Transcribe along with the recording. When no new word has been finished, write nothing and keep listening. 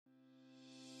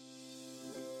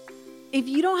If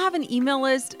you don't have an email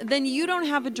list, then you don't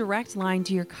have a direct line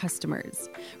to your customers.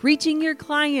 Reaching your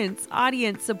clients,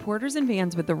 audience, supporters, and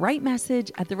fans with the right message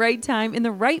at the right time in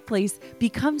the right place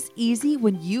becomes easy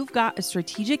when you've got a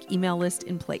strategic email list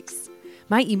in place.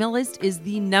 My email list is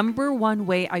the number one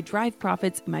way I drive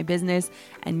profits in my business,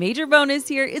 and major bonus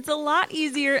here, it's a lot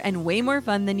easier and way more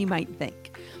fun than you might think.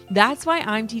 That's why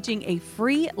I'm teaching a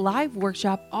free live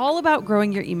workshop all about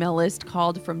growing your email list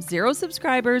called From Zero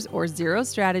Subscribers or Zero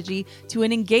Strategy to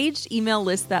an Engaged Email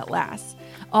List That Lasts.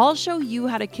 I'll show you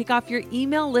how to kick off your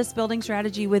email list building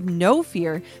strategy with no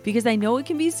fear, because I know it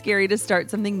can be scary to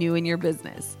start something new in your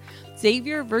business. Save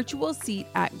your virtual seat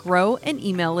at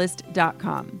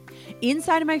growanemaillist.com.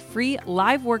 Inside of my free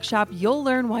live workshop, you'll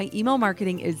learn why email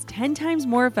marketing is 10 times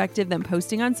more effective than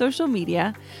posting on social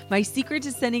media, my secret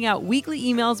to sending out weekly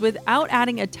emails without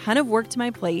adding a ton of work to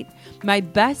my plate, my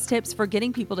best tips for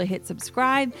getting people to hit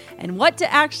subscribe, and what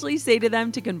to actually say to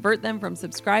them to convert them from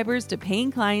subscribers to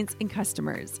paying clients and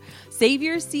customers. Save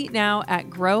your seat now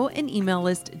at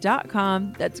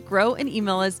growanemaillist.com. That's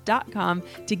growanemaillist.com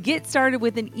to get started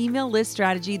with an email list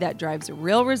strategy that drives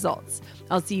real results.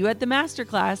 I'll see you at the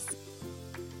masterclass.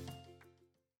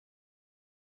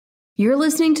 You're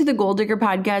listening to the Goal Digger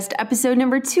Podcast, episode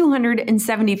number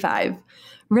 275.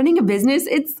 Running a business,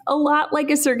 it's a lot like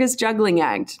a circus juggling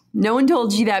act. No one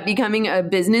told you that becoming a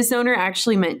business owner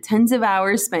actually meant tens of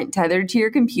hours spent tethered to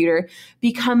your computer,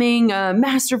 becoming a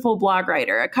masterful blog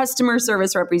writer, a customer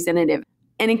service representative,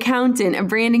 an accountant, a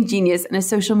branding genius, and a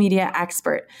social media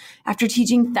expert. After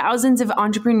teaching thousands of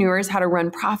entrepreneurs how to run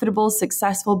profitable,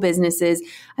 successful businesses,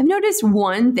 I've noticed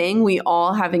one thing we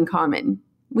all have in common.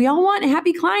 We all want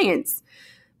happy clients,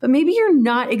 but maybe you're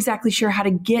not exactly sure how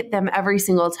to get them every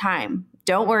single time.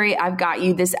 Don't worry, I've got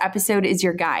you. This episode is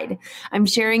your guide. I'm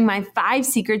sharing my 5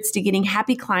 secrets to getting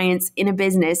happy clients in a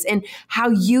business and how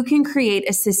you can create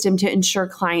a system to ensure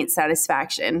client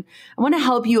satisfaction. I want to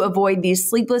help you avoid these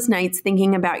sleepless nights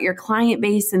thinking about your client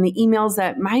base and the emails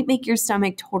that might make your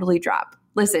stomach totally drop.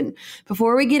 Listen,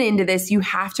 before we get into this, you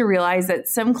have to realize that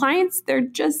some clients, they're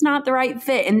just not the right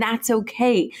fit, and that's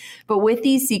okay. But with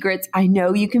these secrets, I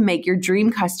know you can make your dream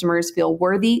customers feel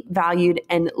worthy, valued,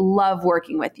 and love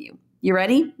working with you. You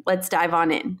ready? Let's dive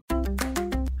on in.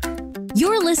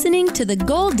 You're listening to the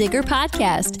Goal Digger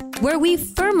Podcast, where we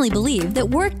firmly believe that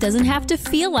work doesn't have to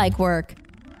feel like work.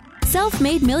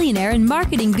 Self-made millionaire and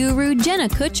marketing guru Jenna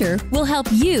Kutcher will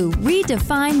help you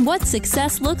redefine what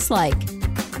success looks like.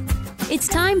 It's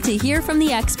time to hear from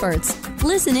the experts,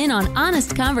 listen in on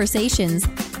honest conversations,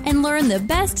 and learn the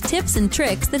best tips and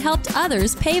tricks that helped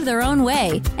others pave their own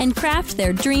way and craft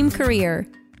their dream career.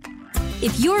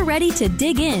 If you're ready to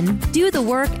dig in, do the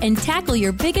work, and tackle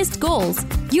your biggest goals,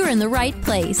 you're in the right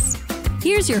place.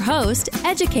 Here's your host,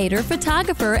 educator,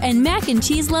 photographer, and mac and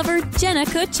cheese lover, Jenna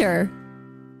Kutcher.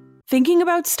 Thinking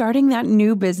about starting that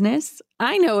new business?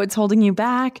 I know it's holding you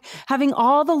back, having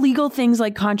all the legal things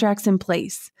like contracts in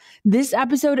place. This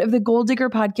episode of the Goal Digger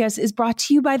Podcast is brought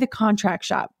to you by The Contract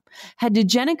Shop. Head to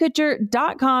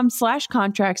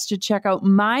jennakutcher.com/contracts to check out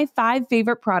my 5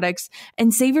 favorite products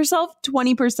and save yourself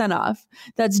 20% off.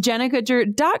 That's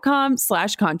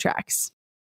jennakutcher.com/contracts.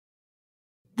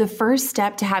 The first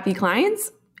step to happy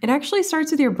clients, it actually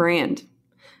starts with your brand.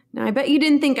 Now, I bet you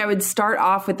didn't think I would start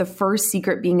off with the first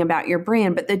secret being about your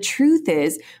brand, but the truth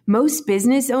is most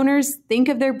business owners think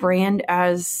of their brand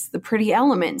as the pretty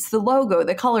elements, the logo,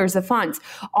 the colors, the fonts,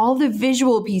 all the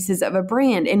visual pieces of a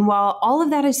brand. And while all of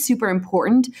that is super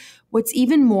important, what's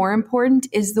even more important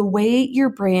is the way your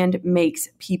brand makes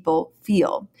people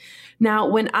feel. Now,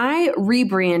 when I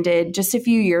rebranded just a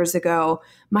few years ago,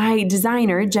 my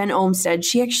designer, Jen Olmstead,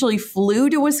 she actually flew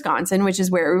to Wisconsin, which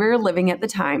is where we were living at the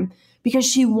time, because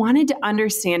she wanted to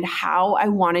understand how I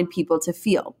wanted people to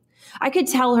feel. I could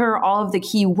tell her all of the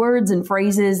key words and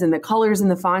phrases and the colors and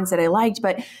the fonts that I liked,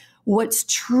 but what's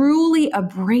truly a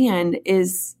brand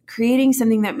is creating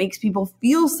something that makes people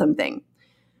feel something.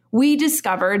 We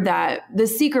discovered that the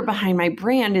secret behind my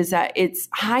brand is that it's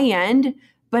high end,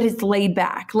 but it's laid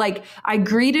back. Like, I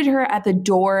greeted her at the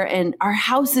door and our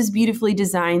house is beautifully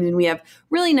designed and we have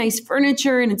really nice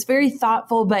furniture and it's very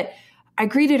thoughtful, but I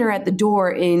greeted her at the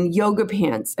door in yoga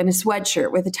pants and a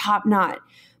sweatshirt with a top knot.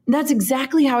 And that's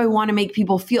exactly how I want to make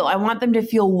people feel. I want them to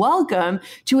feel welcome,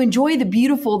 to enjoy the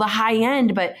beautiful, the high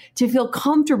end, but to feel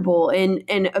comfortable and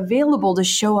available to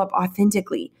show up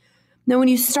authentically. Now, when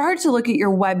you start to look at your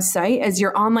website as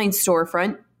your online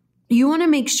storefront, you want to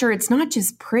make sure it's not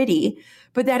just pretty,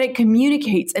 but that it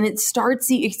communicates and it starts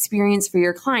the experience for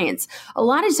your clients. A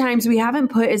lot of times we haven't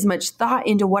put as much thought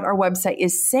into what our website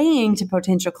is saying to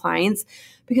potential clients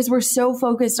because we're so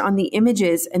focused on the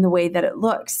images and the way that it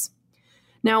looks.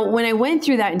 Now, when I went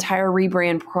through that entire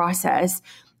rebrand process,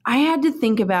 I had to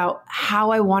think about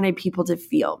how I wanted people to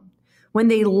feel. When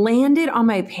they landed on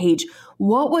my page,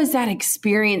 what was that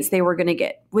experience they were going to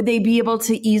get? Would they be able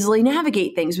to easily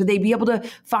navigate things? Would they be able to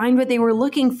find what they were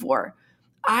looking for?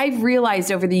 I've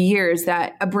realized over the years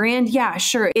that a brand, yeah,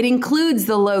 sure, it includes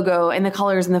the logo and the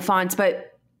colors and the fonts,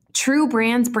 but true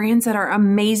brands that are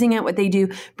amazing at what they do,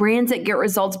 brands that get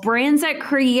results, brands that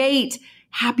create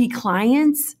happy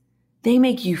clients, they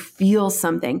make you feel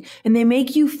something, and they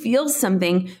make you feel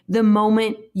something the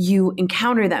moment you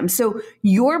encounter them. So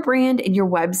your brand and your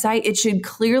website, it should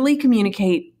clearly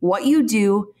communicate what you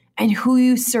do and who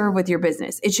you serve with your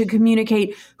business. It should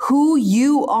communicate who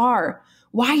you are,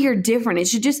 why you're different. It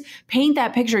should just paint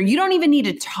that picture. You don't even need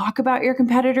to talk about your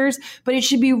competitors, but it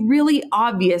should be really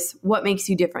obvious what makes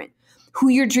you different. Who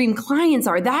your dream clients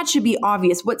are, that should be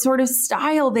obvious. What sort of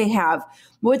style they have,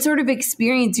 what sort of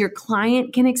experience your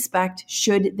client can expect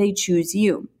should they choose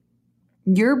you.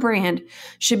 Your brand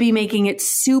should be making it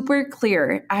super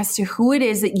clear as to who it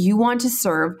is that you want to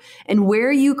serve and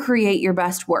where you create your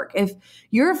best work. If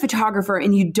you're a photographer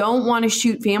and you don't want to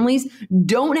shoot families,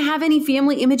 don't have any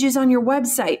family images on your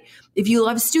website. If you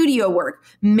love studio work,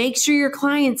 make sure your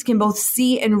clients can both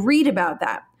see and read about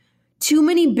that. Too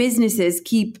many businesses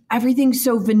keep everything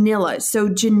so vanilla, so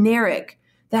generic,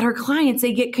 that our clients,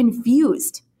 they get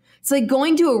confused. It's like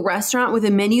going to a restaurant with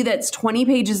a menu that's 20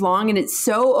 pages long and it's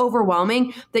so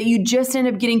overwhelming that you just end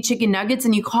up getting chicken nuggets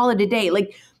and you call it a day.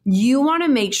 Like, you want to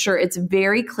make sure it's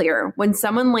very clear when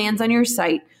someone lands on your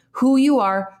site who you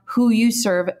are, who you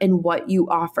serve, and what you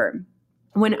offer.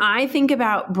 When I think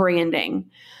about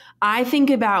branding, I think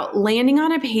about landing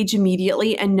on a page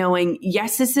immediately and knowing,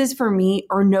 yes, this is for me,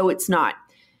 or no, it's not.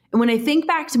 And when I think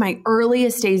back to my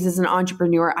earliest days as an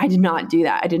entrepreneur, I did not do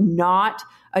that. I did not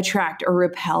attract or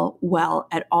repel well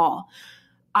at all.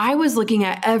 I was looking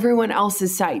at everyone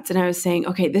else's sites and I was saying,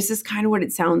 okay, this is kind of what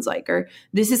it sounds like, or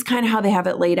this is kind of how they have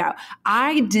it laid out.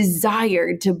 I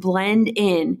desired to blend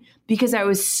in because I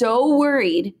was so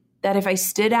worried that if I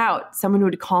stood out, someone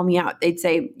would call me out. They'd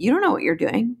say, you don't know what you're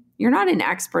doing. You're not an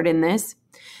expert in this.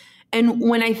 And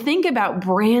when I think about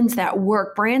brands that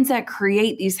work, brands that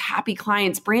create these happy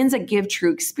clients, brands that give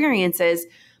true experiences,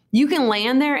 you can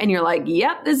land there and you're like,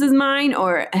 yep, this is mine,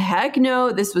 or heck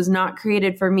no, this was not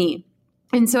created for me.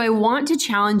 And so I want to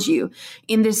challenge you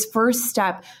in this first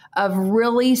step of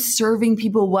really serving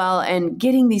people well and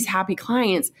getting these happy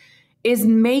clients is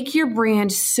make your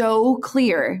brand so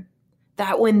clear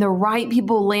that when the right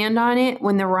people land on it,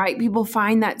 when the right people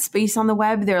find that space on the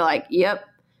web, they're like, yep,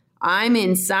 I'm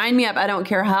in, sign me up. I don't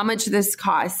care how much this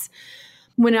costs.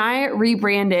 When I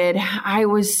rebranded, I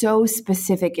was so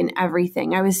specific in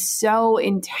everything. I was so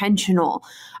intentional.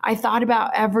 I thought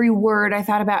about every word. I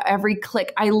thought about every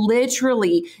click. I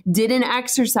literally did an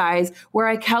exercise where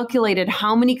I calculated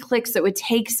how many clicks it would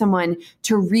take someone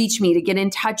to reach me, to get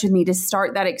in touch with me, to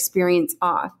start that experience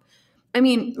off. I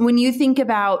mean, when you think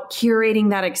about curating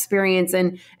that experience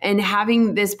and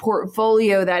having this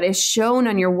portfolio that is shown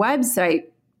on your website,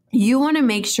 you want to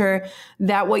make sure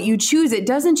that what you choose, it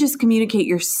doesn't just communicate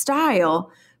your style,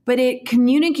 but it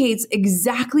communicates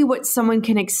exactly what someone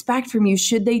can expect from you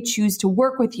should they choose to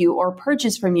work with you or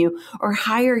purchase from you or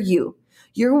hire you.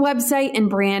 Your website and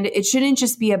brand, it shouldn't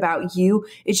just be about you.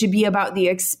 It should be about the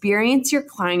experience your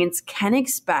clients can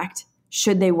expect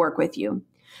should they work with you.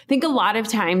 I think a lot of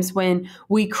times when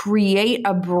we create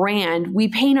a brand, we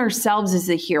paint ourselves as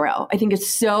a hero. I think it's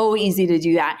so easy to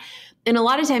do that. And a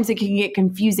lot of times it can get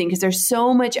confusing because there's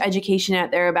so much education out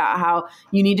there about how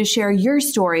you need to share your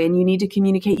story and you need to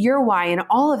communicate your why and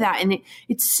all of that. And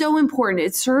it's so important.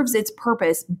 It serves its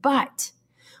purpose. But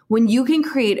when you can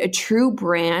create a true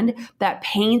brand that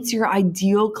paints your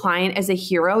ideal client as a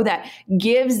hero, that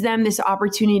gives them this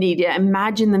opportunity to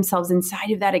imagine themselves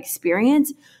inside of that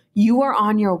experience, you are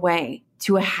on your way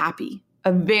to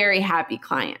a very happy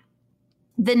client.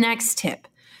 The next tip,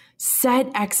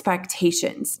 set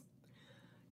expectations.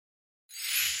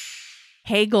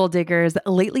 Hey, Goal Diggers.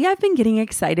 Lately, I've been getting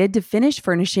excited to finish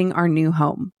furnishing our new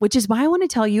home, which is why I want to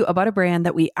tell you about a brand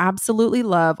that we absolutely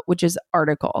love, which is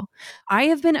Article. I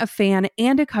have been a fan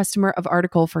and a customer of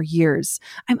Article for years.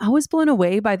 I'm always blown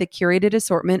away by the curated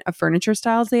assortment of furniture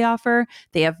styles they offer.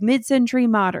 They have mid-century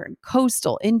modern,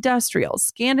 coastal, industrial,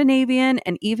 Scandinavian,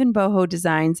 and even boho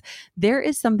designs. There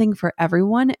is something for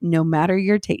everyone, no matter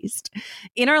your taste.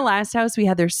 In our last house, we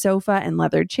had their sofa and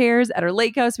leather chairs. At our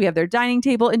lake house, we have their dining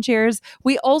table and chairs.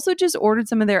 We also just ordered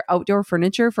some of their outdoor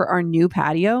furniture for our new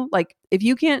patio. Like, if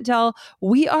you can't tell,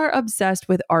 we are obsessed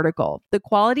with Article. The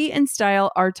quality and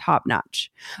style are top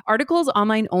notch. Article's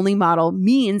online only model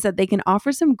means that they can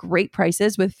offer some great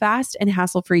prices with fast and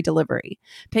hassle-free delivery.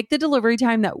 Pick the delivery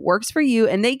time that works for you,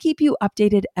 and they keep you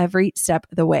updated every step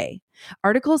of the way.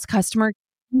 Article's customer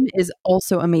is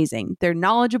also amazing. They're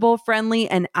knowledgeable, friendly,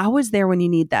 and always there when you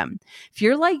need them. If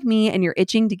you're like me and you're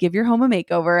itching to give your home a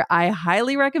makeover, I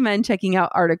highly recommend checking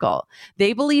out Article.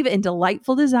 They believe in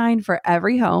delightful design for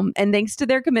every home, and thanks to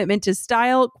their commitment to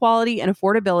style, quality, and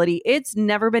affordability, it's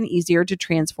never been easier to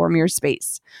transform your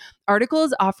space. Article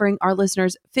is offering our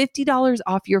listeners $50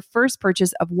 off your first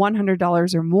purchase of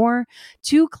 $100 or more.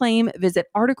 To claim, visit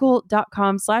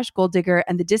article.com/goaldigger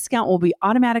and the discount will be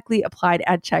automatically applied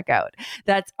at checkout.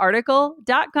 That's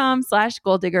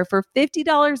article.com/goaldigger for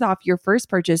 $50 off your first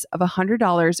purchase of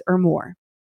 $100 or more.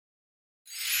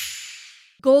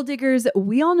 Goal diggers,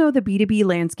 we all know the B2B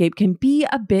landscape can be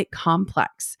a bit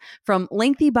complex. From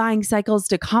lengthy buying cycles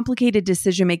to complicated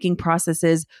decision-making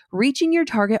processes, reaching your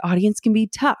target audience can be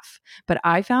tough. But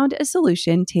I found a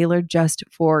solution tailored just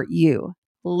for you: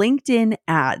 LinkedIn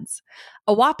ads.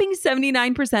 A whopping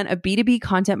 79% of B2B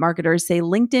content marketers say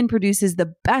LinkedIn produces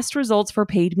the best results for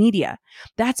paid media.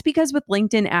 That's because with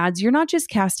LinkedIn ads, you're not just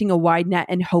casting a wide net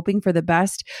and hoping for the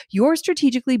best, you're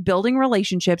strategically building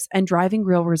relationships and driving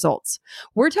real results.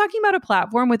 We're talking about a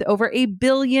platform with over 1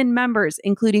 billion members,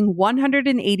 including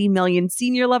 180 million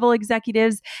senior level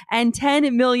executives and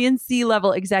 10 million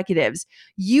C-level executives.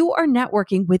 You are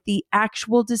networking with the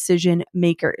actual decision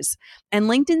makers. And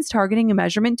LinkedIn's targeting and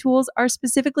measurement tools are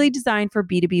specifically designed for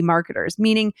B2B marketers,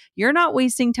 meaning you're not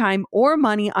wasting time or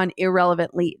money on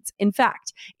irrelevant leads. In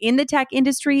fact, in the tech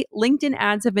industry, LinkedIn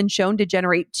ads have been shown to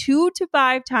generate 2 to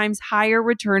 5 times higher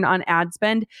return on ad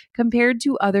spend compared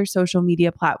to other social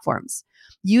media platforms.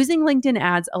 Using LinkedIn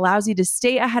ads allows you to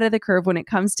stay ahead of the curve when it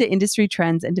comes to industry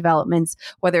trends and developments,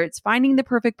 whether it's finding the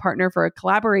perfect partner for a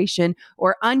collaboration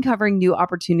or uncovering new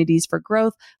opportunities for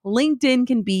growth. LinkedIn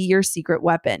can be your secret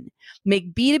weapon.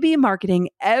 Make B2B marketing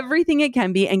everything it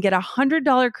can be and get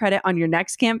 $100 credit on your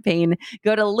next campaign.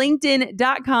 Go to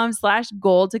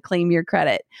linkedin.com/goal to claim your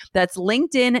credit. That's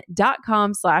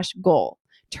linkedin.com/goal.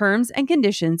 Terms and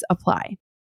conditions apply.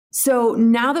 So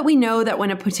now that we know that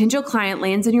when a potential client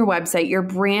lands on your website, your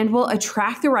brand will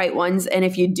attract the right ones. And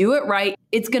if you do it right,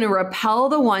 it's going to repel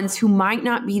the ones who might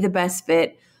not be the best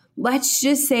fit. Let's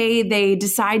just say they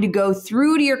decide to go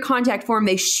through to your contact form.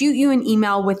 They shoot you an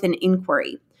email with an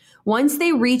inquiry. Once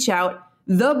they reach out,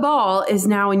 the ball is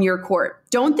now in your court.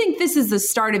 Don't think this is the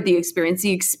start of the experience.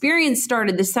 The experience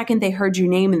started the second they heard your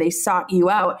name and they sought you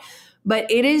out. But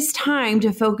it is time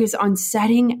to focus on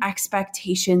setting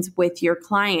expectations with your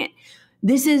client.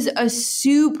 This is a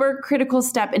super critical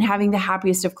step in having the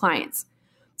happiest of clients.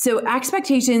 So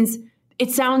expectations, it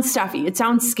sounds stuffy. It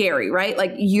sounds scary, right?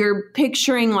 Like you're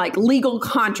picturing like legal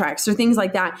contracts or things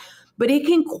like that. But it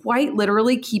can quite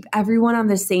literally keep everyone on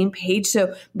the same page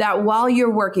so that while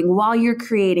you're working, while you're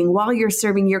creating, while you're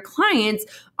serving, your clients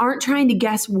aren't trying to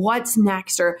guess what's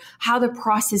next or how the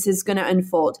process is going to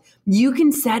unfold. You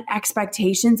can set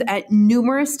expectations at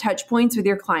numerous touch points with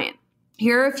your client.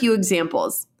 Here are a few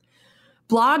examples.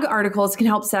 Blog articles can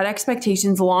help set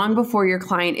expectations long before your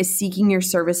client is seeking your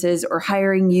services or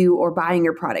hiring you or buying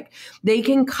your product. They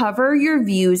can cover your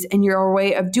views and your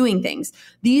way of doing things.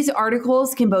 These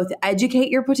articles can both educate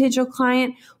your potential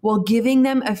client while giving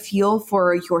them a feel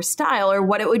for your style or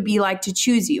what it would be like to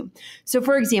choose you. So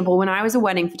for example, when I was a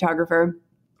wedding photographer,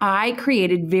 I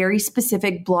created very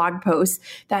specific blog posts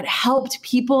that helped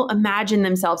people imagine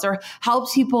themselves or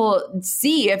helped people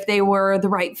see if they were the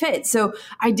right fit. So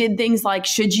I did things like,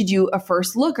 should you do a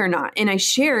first look or not? And I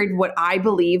shared what I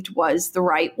believed was the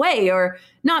right way, or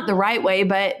not the right way,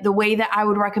 but the way that I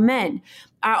would recommend.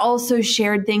 I also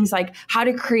shared things like how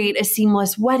to create a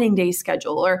seamless wedding day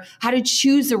schedule, or how to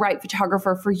choose the right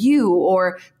photographer for you,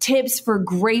 or tips for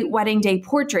great wedding day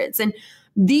portraits. And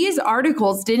these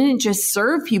articles didn't just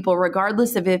serve people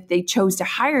regardless of if they chose to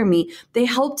hire me. They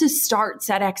helped to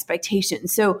set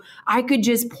expectations. So I could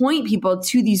just point people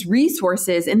to these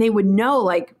resources and they would know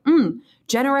like,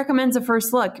 Jenna recommends a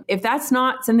first look. If that's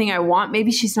not something I want,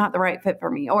 maybe she's not the right fit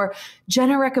for me. Or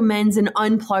Jenna recommends an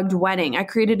unplugged wedding. I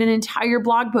created an entire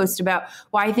blog post about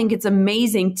why I think it's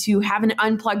amazing to have an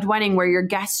unplugged wedding where your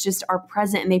guests just are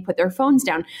present and they put their phones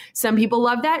down. Some people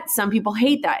love that. Some people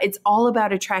hate that. It's all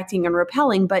about attracting and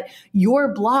repelling, but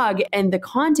your blog and the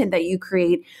content that you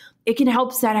create, it can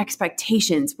help set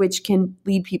expectations, which can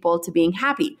lead people to being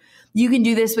happy. You can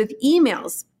do this with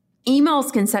emails.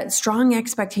 Emails can set strong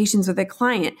expectations with a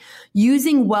client.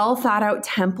 Using well thought out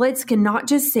templates can not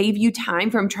just save you time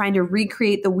from trying to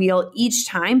recreate the wheel each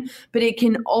time, but it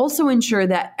can also ensure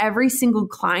that every single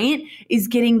client is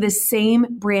getting the same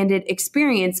branded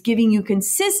experience, giving you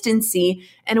consistency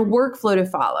and a workflow to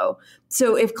follow.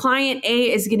 So if client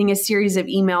A is getting a series of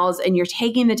emails and you're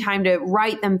taking the time to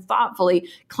write them thoughtfully,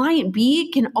 client B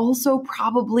can also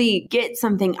probably get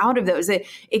something out of those.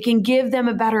 It can give them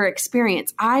a better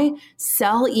experience. I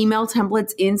sell email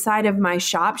templates inside of my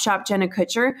shop Jenna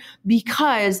Kutcher,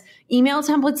 because email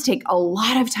templates take a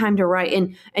lot of time to write,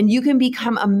 and you can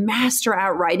become a master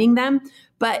at writing them.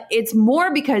 But it's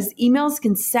more because emails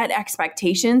can set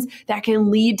expectations that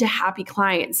can lead to happy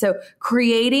clients. So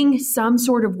creating some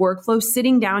sort of workflow,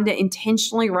 sitting down to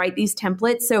intentionally write these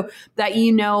templates so that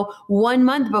 1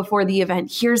 month before the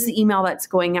event, here's the email that's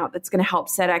going out that's going to help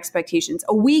set expectations.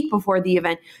 A week before the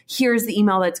event, here's the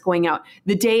email that's going out.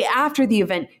 The day after the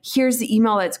event, here's the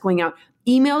email that's going out.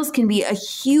 Emails can be a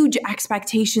huge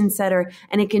expectation setter,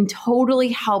 and it can totally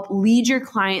help lead your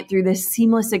client through this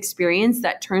seamless experience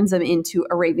that turns them into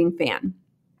a raving fan.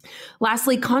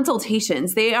 Lastly,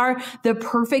 consultations. They are the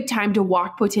perfect time to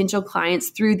walk potential clients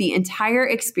through the entire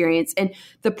experience and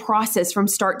the process from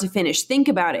start to finish. Think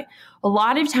about it. A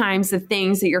lot of times the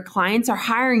things that your clients are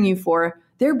hiring you for,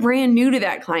 they're brand new to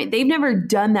that client. They've never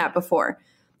done that before.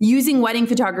 Using wedding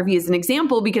photography as an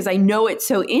example, because I know it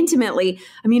so intimately,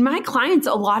 my clients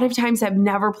a lot of times have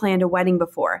never planned a wedding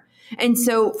before. And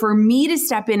so for me to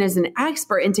step in as an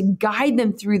expert and to guide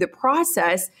them through the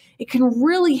process, it can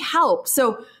really help.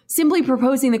 So simply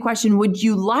proposing the question, would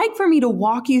you like for me to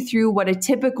walk you through what a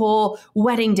typical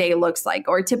wedding day looks like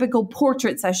or a typical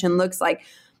portrait session looks like?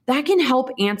 That can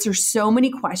help answer so many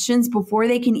questions before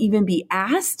they can even be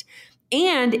asked.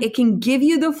 And it can give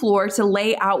you the floor to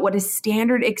lay out what a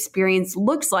standard experience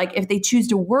looks like if they choose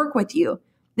to work with you.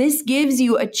 This gives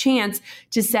you a chance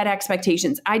to set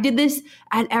expectations. I did this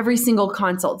at every single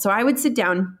consult. So I would sit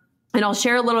down, and I'll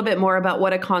share a little bit more about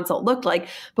what a consult looked like.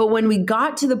 But when we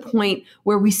got to the point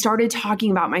where we started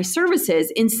talking about my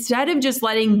services, instead of just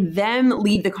letting them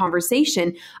lead the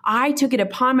conversation, I took it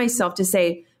upon myself to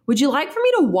say, would you like for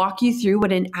me to walk you through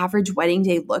what an average wedding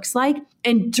day looks like?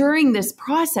 And during this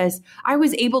process, I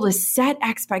was able to set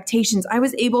expectations. I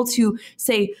was able to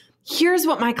say, here's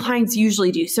what my clients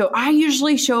usually do. So I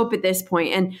usually show up at this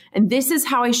point, and this is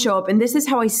how I show up, and this is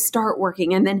how I start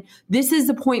working. And then this is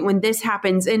the point when this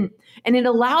happens. And it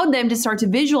allowed them to start to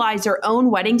visualize their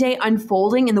own wedding day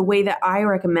unfolding in the way that I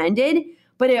recommended.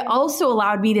 But it also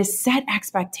allowed me to set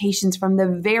expectations from the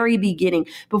very beginning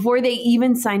before they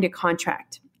even signed a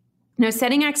contract. Now,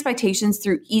 setting expectations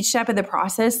through each step of the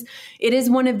process, it is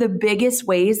one of the biggest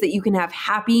ways that you can have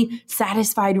happy,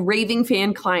 satisfied, raving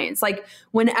fan clients. Like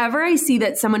whenever I see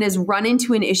that someone has run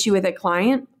into an issue with a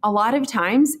client, a lot of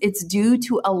times it's due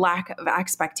to a lack of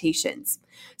expectations.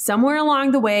 Somewhere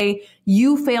along the way,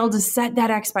 you failed to set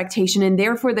that expectation, and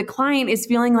therefore the client is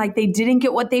feeling like they didn't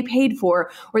get what they paid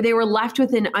for, or they were left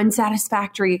with an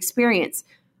unsatisfactory experience.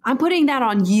 I'm putting that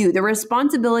on you. The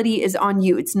responsibility is on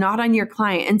you. It's not on your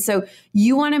client. And so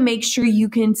you want to make sure you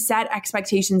can set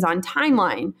expectations on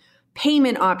timeline,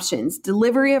 payment options,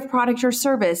 delivery of product or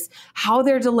service, how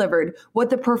they're delivered,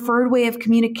 what the preferred way of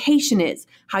communication is,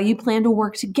 how you plan to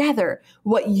work together,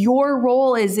 what your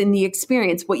role is in the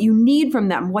experience, what you need from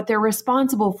them, what they're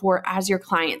responsible for as your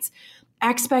clients.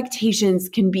 Expectations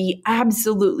can be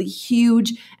absolutely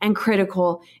huge and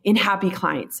critical in happy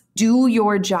clients. Do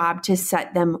your job to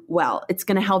set them well. It's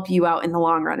going to help you out in the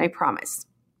long run, I promise.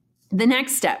 The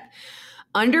next step,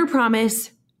 under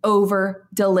promise, over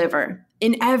deliver.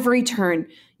 In every turn,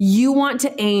 you want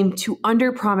to aim to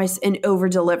under promise and over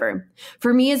deliver.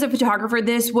 For me as a photographer,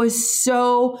 this was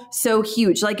so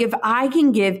huge. Like if I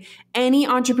can give any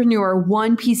entrepreneur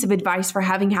one piece of advice for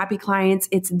having happy clients,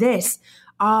 it's this.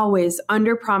 Always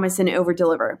under promise and over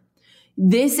deliver.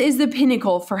 This is the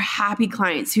pinnacle for happy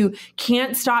clients who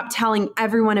can't stop telling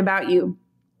everyone about you.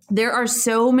 There are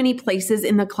so many places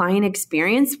in the client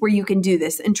experience where you can do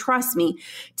this. And trust me,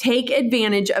 take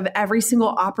advantage of every single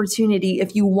opportunity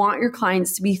if you want your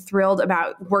clients to be thrilled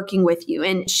about working with you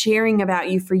and sharing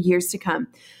about you for years to come.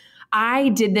 I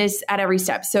did this at every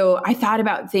step. So I thought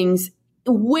about things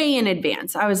way in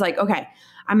advance. I was like, okay,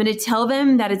 I'm going to tell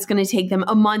them that it's going to take them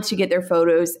a month to get their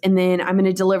photos, and then I'm going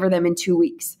to deliver them in 2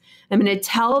 weeks. I'm going to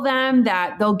tell them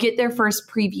that they'll get their first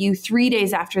preview 3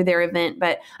 days after their event,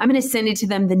 but I'm going to send it to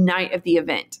them the night of the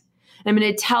event. And I'm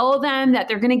going to tell them that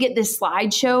they're going to get this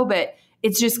slideshow, but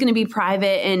it's just going to be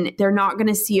private and they're not going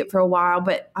to see it for a while,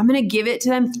 but I'm going to give it to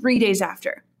them 3 days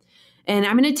after. And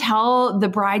I'm going to tell the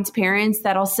bride's parents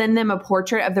that I'll send them a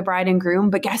portrait of the bride and groom.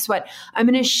 But guess what? I'm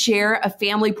going to share a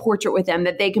family portrait with them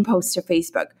that they can post to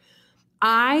Facebook.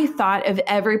 I thought of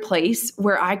every place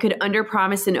where I could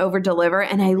underpromise and overdeliver,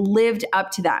 and I lived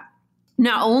up to that.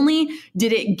 Not only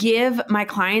did it give my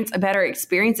clients a better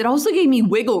experience, it also gave me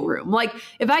wiggle room. Like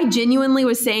if I genuinely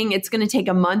was saying it's going to take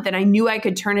a month and I knew I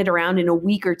could turn it around in a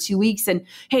week or 2 weeks, and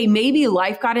hey, maybe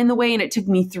life got in the way and it took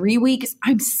me 3 weeks,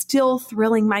 I'm still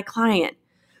thrilling my client.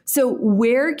 So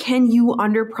where can you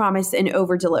underpromise and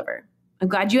overdeliver? I'm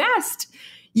glad you asked.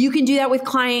 You can do that with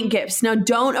client gifts. Now,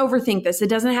 don't overthink this. It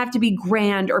doesn't have to be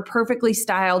grand or perfectly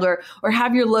styled or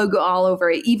have your logo all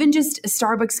over it. Even just a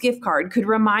Starbucks gift card could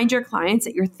remind your clients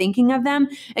that you're thinking of them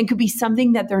and could be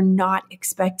something that they're not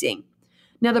expecting.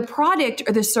 Now, the product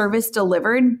or the service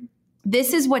delivered,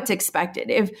 this is what's expected.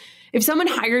 If someone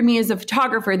hired me as a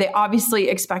photographer, they obviously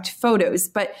expect photos,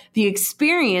 but the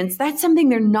experience, that's something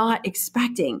they're not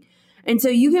expecting. And so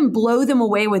you can blow them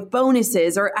away with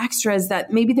bonuses or extras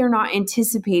that maybe they're not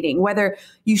anticipating, whether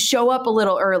you show up a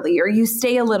little early or you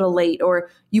stay a little late or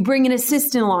you bring an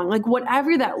assistant along, like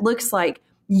whatever that looks like,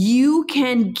 you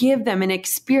can give them an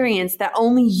experience that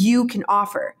only you can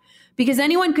offer. Because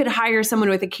anyone could hire someone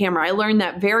with a camera. I learned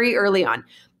that very early on.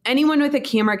 Anyone with a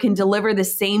camera can deliver the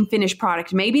same finished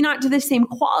product, maybe not to the same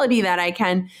quality that I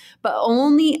can, but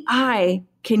only I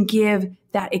can give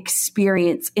that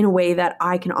experience in a way that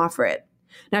I can offer it.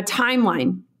 Now,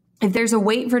 timeline. If there's a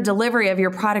wait for delivery of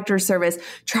your product or service,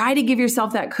 try to give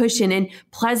yourself that cushion and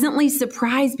pleasantly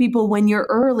surprise people when you're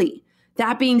early.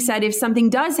 That being said, if something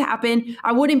does happen,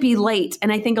 I wouldn't be late.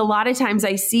 And I think a lot of times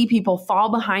I see people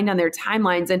fall behind on their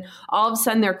timelines and all of a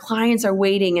sudden their clients are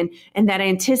waiting and that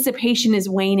anticipation is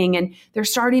waning and they're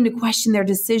starting to question their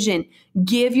decision.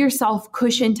 Give yourself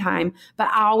cushion time,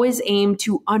 but always aim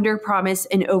to underpromise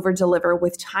and overdeliver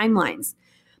with timelines.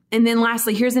 And then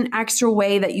lastly, here's an extra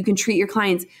way that you can treat your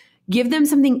clients. Give them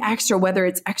something extra, whether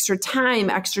it's extra time,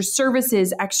 extra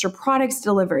services, extra products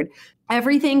delivered.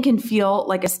 Everything can feel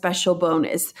like a special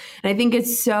bonus. And I think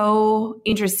it's so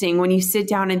interesting when you sit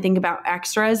down and think about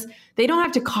extras. They don't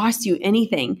have to cost you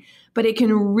anything, but it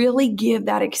can really give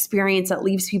that experience that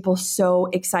leaves people so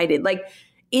excited. Like,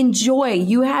 enjoy.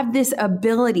 You have this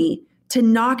ability to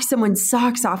knock someone's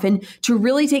socks off and to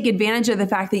really take advantage of the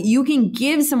fact that you can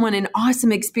give someone an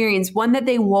awesome experience, one that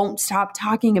they won't stop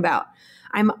talking about.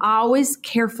 I'm always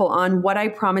careful on what I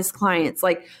promise clients.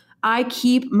 Like, I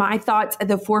keep my thoughts at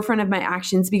the forefront of my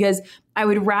actions because I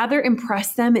would rather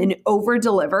impress them and over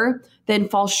deliver than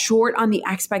fall short on the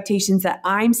expectations that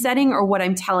I'm setting or what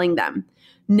I'm telling them.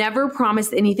 Never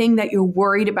promise anything that you're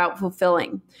worried about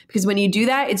fulfilling, because when you do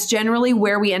that, it's generally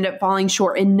where we end up falling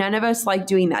short, and none of us like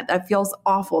doing that. That feels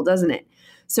awful, doesn't it?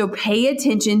 So pay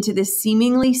attention to this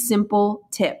seemingly simple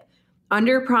tip.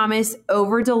 Under promise,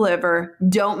 over deliver.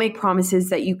 Don't make promises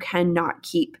that you cannot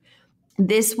keep.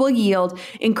 This will yield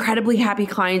incredibly happy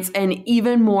clients and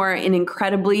even more an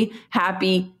incredibly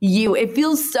happy you. It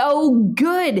feels so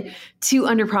good to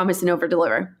underpromise and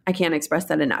overdeliver. I can't express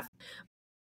that enough.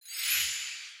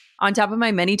 On top of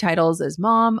my many titles as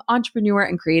mom, entrepreneur,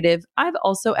 and creative, I've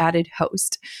also added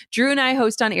host. Drew and I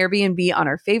host on Airbnb on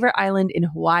our favorite island in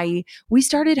Hawaii. We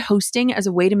started hosting as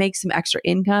a way to make some extra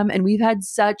income, and we've had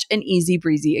such an easy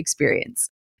breezy experience.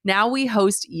 Now we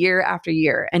host year after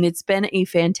year, and it's been a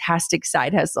fantastic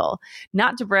side hustle.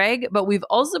 Not to brag, but we've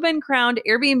also been crowned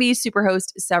Airbnb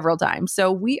Superhost several times,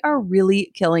 so we are really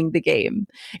killing the game.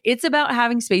 It's about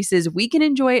having spaces we can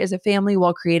enjoy as a family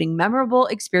while creating memorable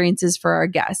experiences for our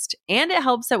guests, and it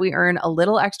helps that we earn a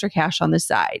little extra cash on the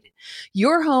side.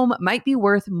 Your home might be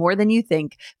worth more than you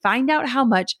think. Find out how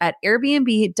much at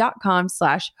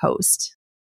airbnb.com/host.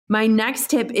 My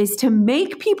next tip is to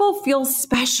make people feel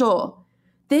special.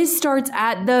 This starts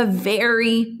at the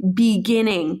very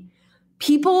beginning.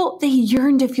 People, they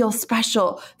yearn to feel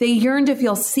special. They yearn to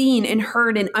feel seen and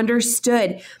heard and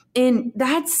understood. And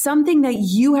that's something that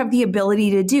you have the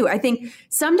ability to do. I think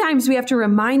sometimes we have to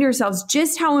remind ourselves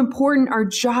just how important our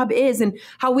job is and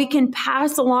how we can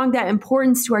pass along that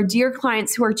importance to our dear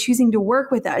clients who are choosing to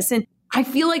work with us. And I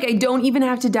feel like I don't even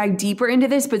have to dive deeper into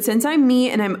this, but since I'm me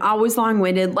and I'm always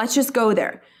long-winded, let's just go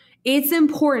there. It's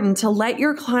important to let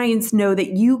your clients know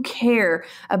that you care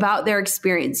about their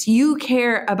experience. You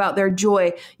care about their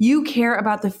joy. You care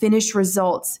about the finished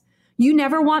results. You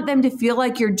never want them to feel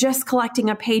like you're just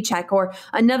collecting a paycheck or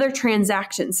another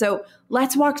transaction. So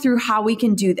let's walk through how we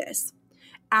can do this.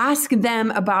 Ask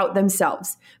them about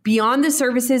themselves. Beyond the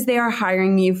services they are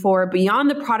hiring you for,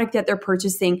 beyond the product that they're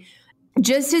purchasing,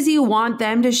 just as you want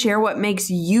them to share what makes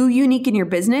you unique in your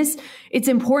business, it's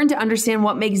important to understand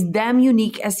what makes them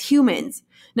unique as humans.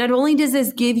 Not only does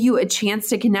this give you a chance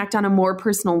to connect on a more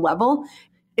personal level,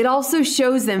 it also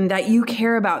shows them that you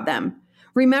care about them.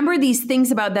 Remember these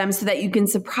things about them so that you can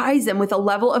surprise them with a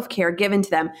level of care given to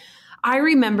them. I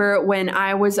remember when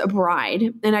I was a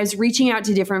bride and I was reaching out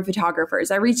to different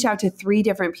photographers. I reached out to 3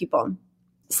 different people.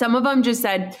 Some of them just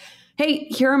said, hey,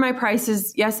 here are my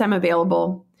prices. Yes, I'm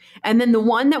available. And then the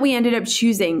one that we ended up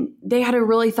choosing, they had a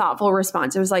really thoughtful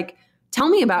response. It was like, tell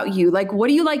me about you. Like, what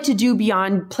do you like to do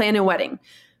beyond plan a wedding?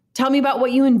 Tell me about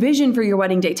what you envision for your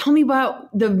wedding day. Tell me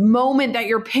about the moment that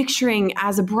you're picturing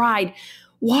as a bride.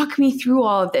 Walk me through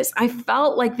all of this. I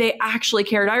felt like they actually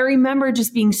cared. I remember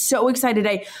just being so excited.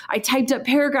 I typed up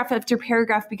paragraph after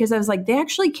paragraph because I was like, they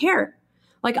actually care.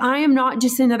 Like, I am not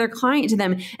just another client to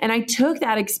them. And I took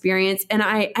that experience and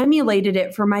I emulated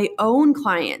it for my own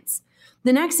clients.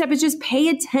 The next step is just pay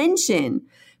attention.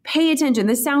 Pay attention.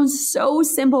 This sounds so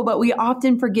simple, but we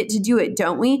often forget to do it,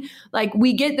 don't we? Like,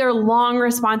 we get their long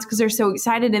response because they're so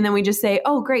excited. And then we just say,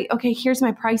 oh, great. Okay, here's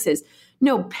my prices.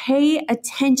 No, pay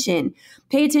attention.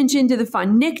 Pay attention to the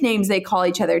fun nicknames they call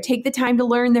each other. Take the time to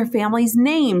learn their family's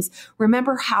names.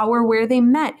 Remember how or where they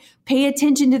met. Pay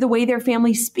attention to the way their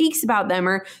family speaks about them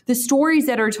or the stories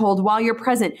that are told while you're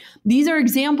present. These are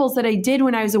examples that I did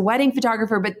when I was a wedding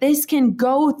photographer, but this can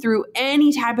go through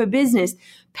any type of business.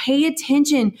 Pay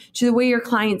attention to the way your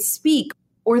clients speak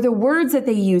or the words that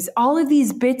they use. All of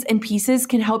these bits and pieces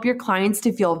can help your clients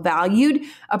to feel valued,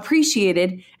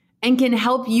 appreciated, and can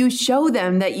help you show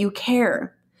them that you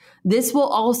care. This will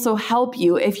also help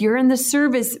you if you're in the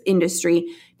service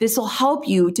industry. This will help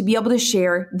you to be able to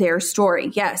share their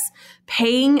story. Yes,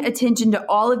 paying attention to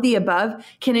all of the above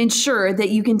can ensure that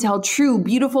you can tell true,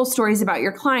 beautiful stories about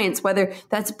your clients, whether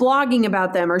that's blogging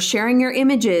about them or sharing your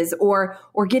images or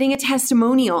getting a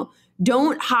testimonial.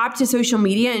 Don't hop to social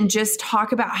media and just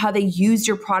talk about how they used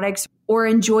your products or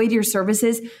enjoyed your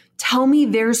services. Tell me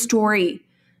their story.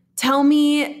 Tell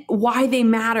me why they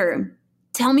matter.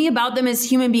 Tell me about them as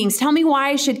human beings. Tell me why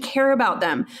I should care about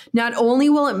them. Not only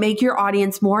will it make your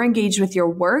audience more engaged with your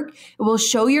work, it will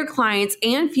show your clients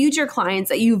and future clients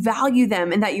that you value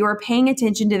them and that you are paying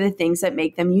attention to the things that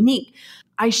make them unique.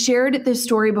 I shared this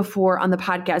story before on the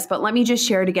podcast, but let me just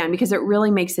share it again because it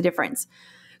really makes a difference.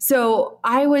 So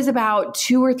I was about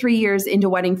 2 or 3 years into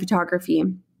wedding photography,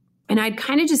 and I'd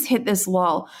kind of just hit this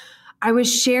lull. I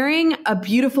was sharing a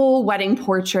beautiful wedding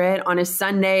portrait on a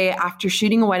Sunday after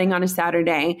shooting a wedding on a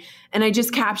Saturday. And I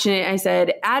just captioned it. I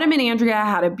said, Adam and Andrea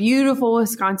had a beautiful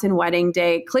Wisconsin wedding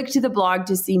day. Click to the blog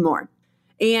to see more.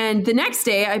 And the next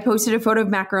day I posted a photo of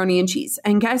macaroni and cheese.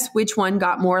 And guess which one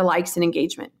got more likes and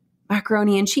engagement?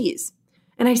 Macaroni and cheese.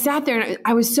 And I sat there and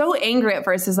I was so angry at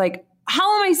first. I was like,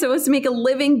 how am I supposed to make a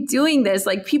living doing this?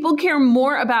 Like, people care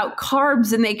more about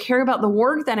carbs than they care about the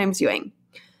work that I'm doing.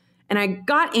 And I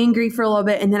got angry for a little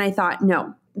bit. And then I thought,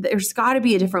 no, there's got to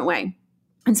be a different way.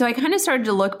 And so I kind of started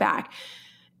to look back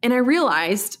and I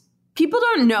realized people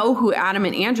don't know who Adam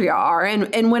and Andrea are.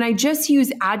 And when I just use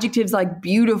adjectives like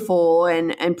beautiful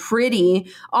and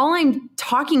pretty, all I'm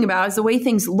talking about is the way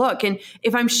things look. And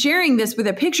if I'm sharing this with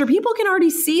a picture, people can already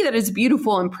see that it's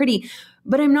beautiful and pretty,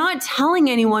 but I'm not telling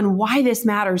anyone why this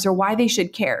matters or why they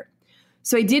should care.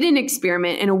 So I did an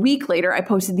experiment, and a week later, I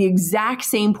posted the exact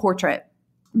same portrait.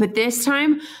 But this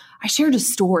time, I shared a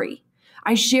story.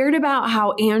 I shared about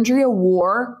how Andrea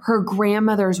wore her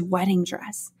grandmother's wedding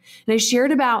dress. And I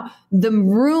shared about the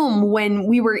room when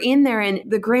we were in there and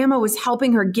the grandma was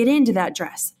helping her get into that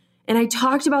dress. And I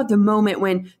talked about the moment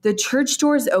when the church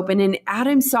doors opened and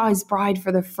Adam saw his bride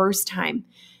for the first time.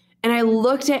 And I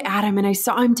looked at Adam and I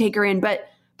saw him take her in, but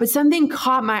something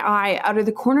caught my eye. Out of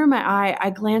the corner of my eye, I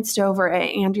glanced over at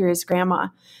Andrea's grandma.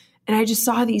 And I just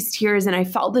saw these tears and I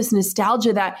felt this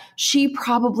nostalgia that she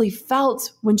probably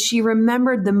felt when she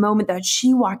remembered the moment that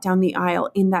she walked down the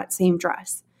aisle in that same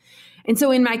dress. And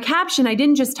so in my caption, I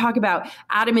didn't just talk about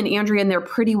Adam and Andrea and their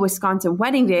pretty Wisconsin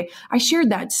wedding day. I shared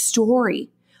that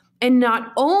story. And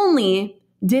not only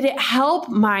did it help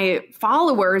my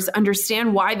followers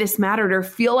understand why this mattered or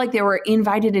feel like they were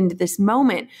invited into this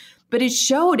moment, but it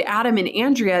showed Adam and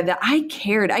Andrea that I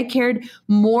cared. I cared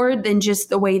more than just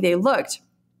the way they looked.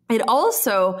 It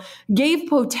also gave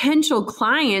potential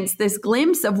clients this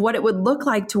glimpse of what it would look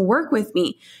like to work with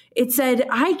me. It said,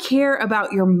 I care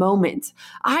about your moment.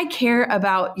 I care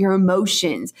about your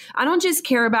emotions. I don't just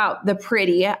care about the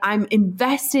pretty. I'm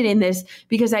invested in this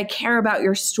because I care about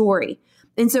your story.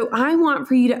 And so I want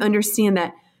for you to understand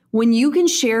that When you can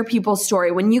share people's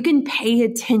story, when you can pay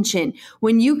attention,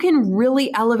 when you can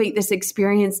really elevate this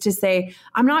experience to say,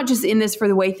 I'm not just in this for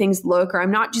the way things look, or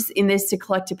I'm not just in this to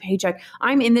collect a paycheck.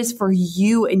 I'm in this for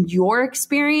you and your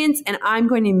experience, and I'm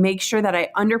going to make sure that I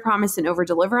underpromise and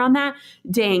overdeliver on that.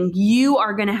 Dang, you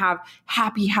are going to have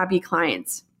happy, happy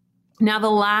clients. Now,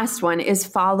 the last one is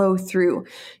follow through.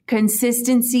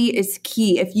 Consistency is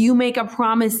key. If you make a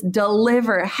promise,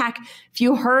 deliver. Heck, if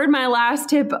you heard my last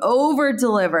tip, over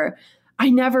deliver.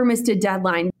 I never missed a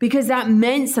deadline because that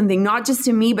meant something, not just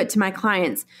to me, but to my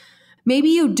clients. Maybe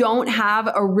you don't have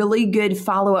a really good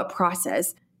follow-up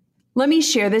process. Let me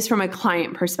share this from a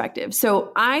client perspective.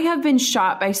 So I have been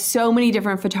shot by so many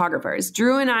different photographers.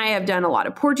 Drew and I have done a lot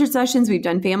of portrait sessions. We've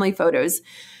done family photos.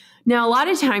 Now, a lot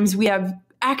of times we have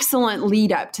excellent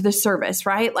lead up to the service,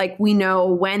 right? Like we know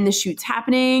when the shoot's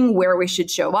happening, where we should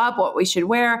show up, what we should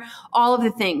wear, all of the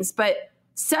things. But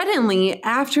suddenly,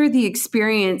 after the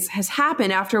experience has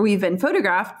happened, after we've been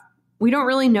photographed, we don't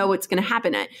really know what's going to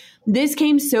happen. This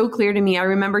came so clear to me. I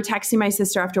remember texting my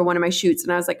sister after one of my shoots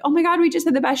and I was like, oh my God, we just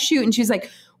had the best shoot. And she's like,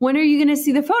 when are you going to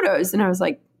see the photos? And I was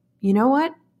like, you know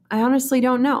what? I honestly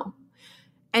don't know.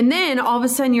 And then all of a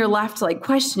sudden you're left like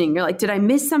questioning. You're like, did I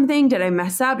miss something? Did I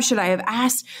mess up? Should I have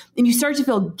asked? And you start to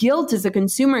feel guilt as a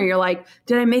consumer. You're like,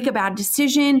 did I make a bad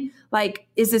decision? Like,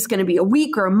 is this going to be a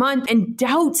week or a month? And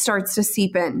doubt starts to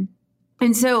seep in.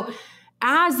 And so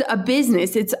as a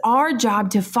business, it's our job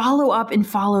to follow up and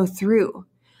follow through.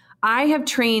 I have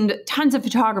trained tons of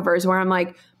photographers where I'm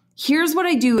like, here's what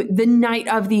I do the night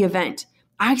of the event.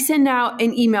 I send out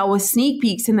an email with sneak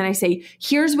peeks and then I say,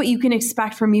 here's what you can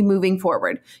expect from me moving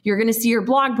forward. You're going to see your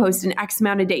blog post in X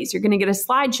amount of days. You're going to get a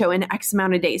slideshow in X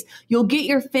amount of days. You'll get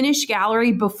your finished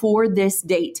gallery before this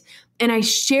date. And I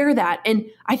share that. And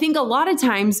I think a lot of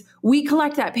times we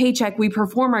collect that paycheck, we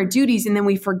perform our duties, and then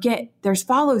we forget there's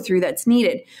follow through that's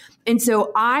needed. And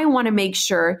so I want to make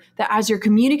sure that as you're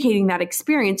communicating that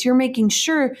experience, you're making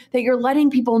sure that you're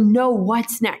letting people know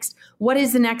what's next. What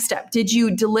is the next step? Did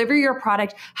you deliver your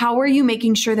product? How are you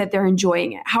making sure that they're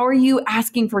enjoying it? How are you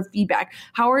asking for feedback?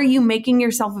 How are you making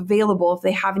yourself available if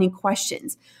they have any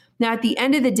questions? Now, at the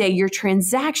end of the day, your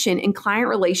transaction and client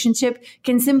relationship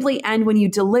can simply end when you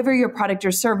deliver your product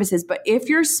or services. But if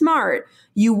you're smart,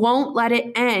 you won't let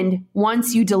it end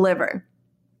once you deliver.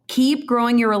 Keep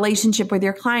growing your relationship with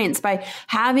your clients by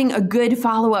having a good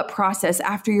follow-up process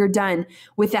after you're done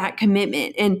with that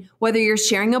commitment. And whether you're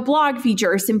sharing a blog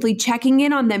feature or simply checking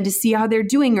in on them to see how they're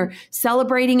doing or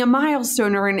celebrating a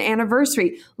milestone or an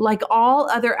anniversary, like all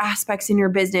other aspects in your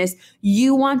business,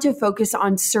 you want to focus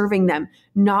on serving them,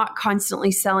 not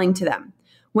constantly selling to them.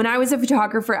 When I was a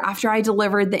photographer, after I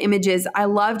delivered the images, I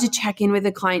loved to check in with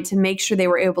the client to make sure they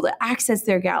were able to access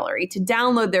their gallery, to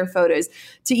download their photos,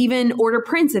 to even order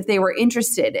prints if they were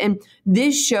interested. And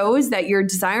this shows that you're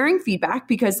desiring feedback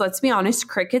because, let's be honest,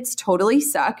 crickets totally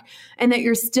suck, and that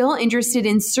you're still interested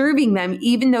in serving them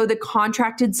even though the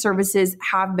contracted services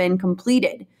have been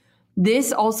completed.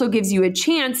 This also gives you a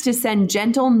chance to send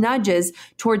gentle nudges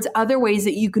towards other ways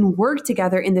that you can work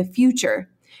together in the future.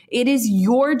 It is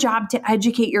your job to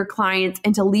educate your clients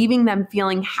into leaving them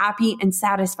feeling happy and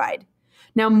satisfied.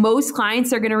 Now, most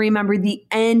clients are going to remember the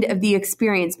end of the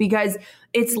experience because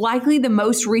it's likely the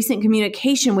most recent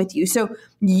communication with you. So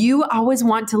you always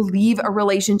want to leave a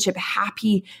relationship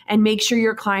happy and make sure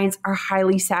your clients are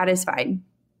highly satisfied.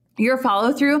 Your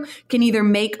follow-through can either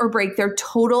make or break their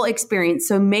total experience.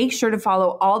 So make sure to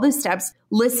follow all the steps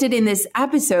listed in this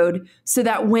episode so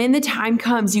that when the time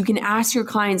comes, you can ask your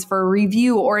clients for a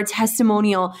review or a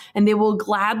testimonial, and they will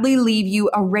gladly leave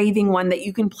you a raving one that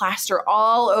you can plaster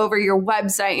all over your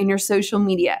website and your social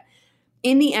media.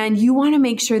 In the end, you want to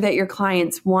make sure that your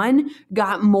clients, 1,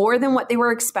 got more than what they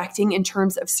were expecting in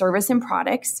terms of service and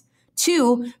products,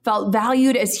 2, felt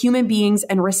valued as human beings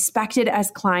and respected as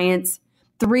clients,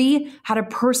 3, had a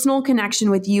personal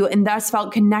connection with you and thus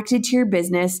felt connected to your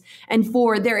business. And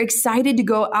 4, they're excited to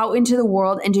go out into the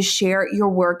world and to share your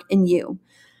work and you.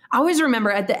 I always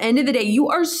remember at the end of the day, you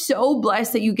are so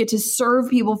blessed that you get to serve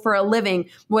people for a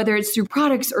living, whether it's through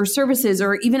products or services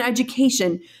or even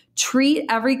education. Treat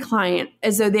every client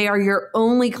as though they are your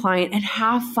only client and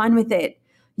have fun with it.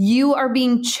 You are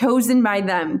being chosen by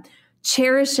them.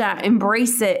 Cherish that,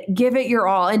 embrace it, give it your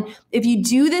all. And if you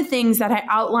do the things that I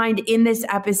outlined in this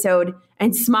episode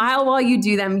and smile while you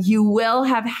do them, you will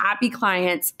have happy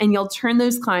clients and you'll turn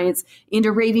those clients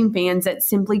into raving fans that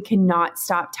simply cannot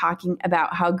stop talking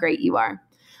about how great you are.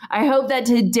 I hope that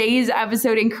today's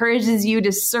episode encourages you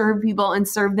to serve people and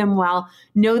serve them well.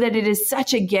 Know that it is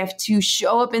such a gift to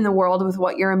show up in the world with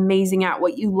what you're amazing at,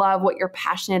 what you love, what you're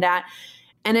passionate at.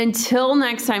 And until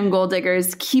next time, goal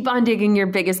diggers, keep on digging your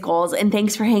biggest goals. And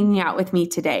thanks for hanging out with me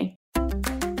today.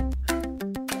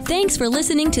 Thanks for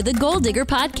listening to the Goal Digger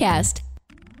Podcast.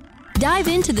 Dive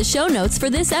into the show notes for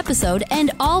this episode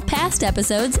and all past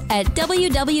episodes at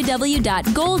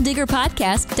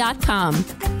www.goaldiggerpodcast.com.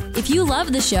 If you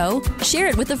love the show, share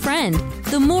it with a friend.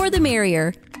 The more the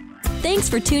merrier. Thanks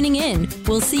for tuning in.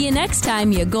 We'll see you next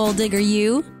time, you goal digger,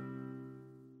 you.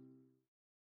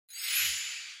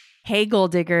 Hey, goal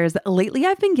diggers. Lately,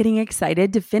 I've been getting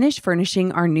excited to finish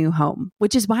furnishing our new home,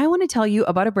 which is why I want to tell you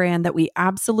about a brand that we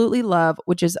absolutely love,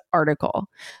 which is Article.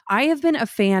 I have been a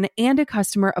fan and a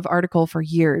customer of Article for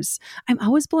years. I'm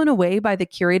always blown away by the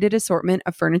curated assortment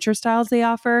of furniture styles they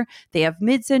offer. They have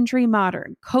mid-century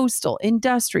modern, coastal,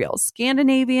 industrial,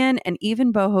 Scandinavian, and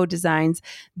even boho designs.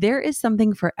 There is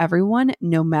something for everyone,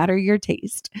 no matter your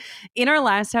taste. In our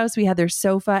last house, we had their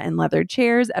sofa and leather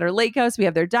chairs. At our lake house, we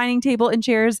have their dining table and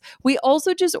chairs. We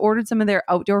also just ordered some of their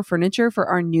outdoor furniture for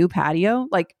our new patio.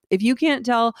 Like, if you can't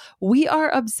tell, we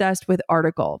are obsessed with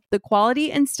Article. The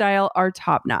quality and style are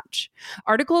top notch.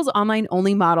 Article's online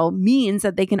only model means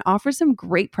that they can offer some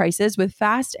great prices with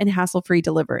fast and hassle-free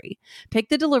delivery. Pick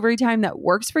the delivery time that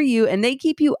works for you, and they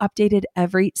keep you updated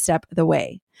every step of the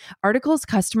way. Article's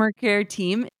customer care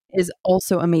team is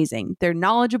also amazing. They're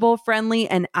knowledgeable, friendly,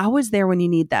 and always there when you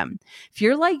need them. If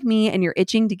you're like me and you're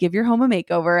itching to give your home a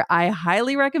makeover, I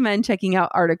highly recommend checking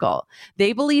out Article.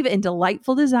 They believe in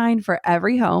delightful design for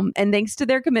every home, and thanks to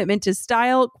their commitment to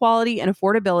style, quality, and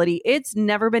affordability, it's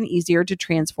never been easier to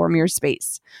transform your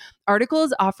space. Article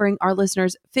is offering our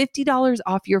listeners $50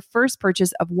 off your first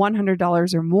purchase of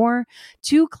 $100 or more.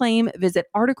 To claim, visit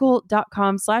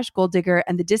article.com/goaldigger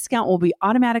and the discount will be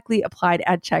automatically applied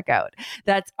at checkout.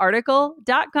 That's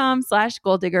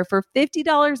article.com/goaldigger for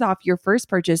 $50 off your first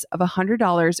purchase of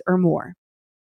 $100 or more.